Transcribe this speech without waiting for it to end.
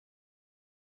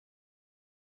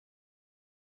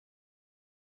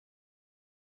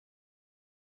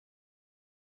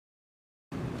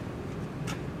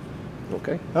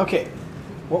Okay. Okay,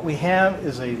 what we have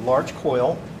is a large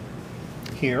coil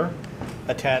here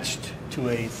attached to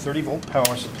a 30-volt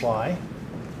power supply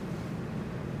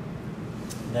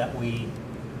that we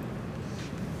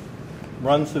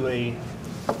run through a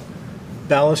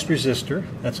ballast resistor.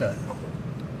 That's a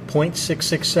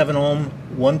 0.667 ohm,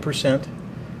 1%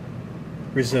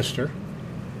 resistor,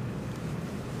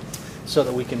 so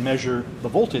that we can measure the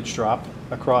voltage drop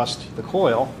across the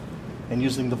coil, and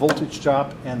using the voltage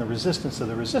drop and the resistance of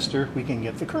the resistor, we can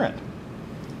get the current.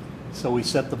 So we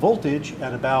set the voltage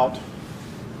at about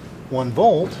 1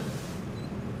 volt,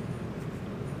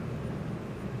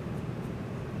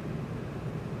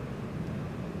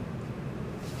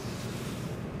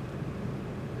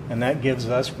 and that gives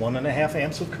us 1.5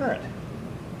 amps of current.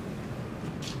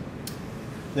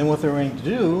 Then what they're going to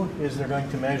do is they're going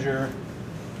to measure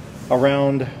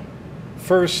around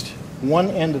first one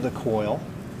end of the coil.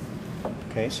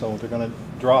 Okay, so they're going to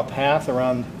draw a path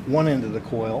around one end of the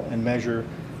coil and measure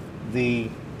the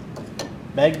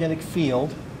magnetic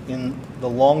field in the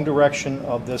long direction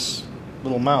of this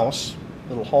little mouse,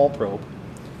 little Hall probe.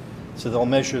 So they'll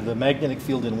measure the magnetic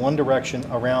field in one direction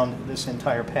around this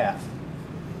entire path.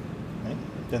 Right?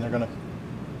 Then they're going to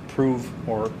prove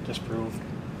or disprove,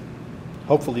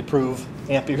 hopefully prove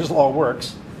Ampere's law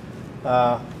works.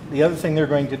 The other thing they're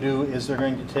going to do is they're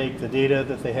going to take the data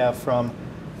that they have from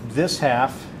this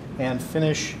half and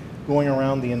finish going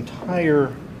around the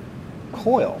entire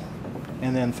coil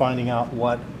and then finding out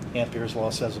what Ampere's law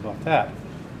says about that.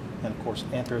 And of course,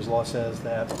 Ampere's law says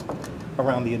that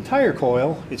around the entire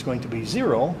coil it's going to be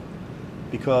 0,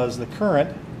 because the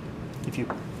current, if you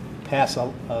pass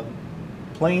a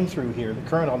plane through here, the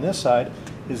current on this side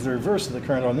is the reverse of the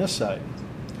current on this side.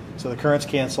 So the currents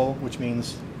cancel, which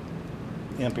means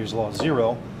Ampere's law is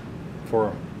 0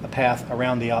 for a path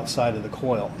around the outside of the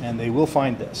coil, and they will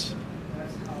find this.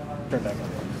 Turn back on.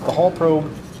 The Hall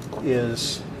probe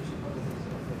is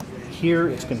here.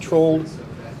 It's controlled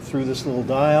through this little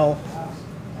dial.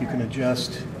 You can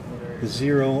adjust the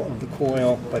 0 of the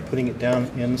coil by putting it down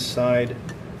inside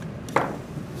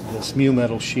this mu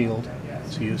metal shield.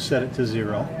 So you set it to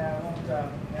 0.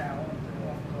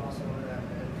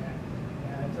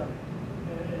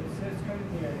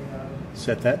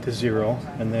 Set that to 0,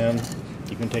 and then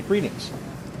you can take readings.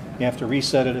 You have to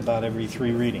reset it about every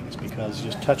 3 readings, because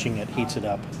just touching it heats it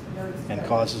up and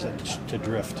causes it to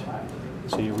drift.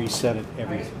 So you reset it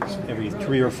every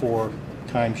 3 or 4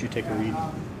 times you take a reading.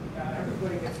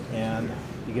 And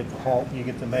you get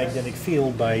the magnetic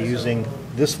field by using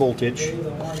this voltage,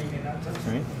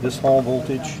 right? This Hall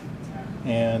voltage,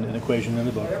 and an equation in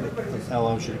the book that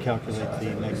allows you to calculate the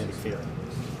magnetic field.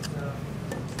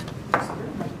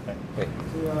 Wait,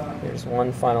 here's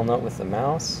one final note with the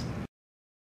mouse.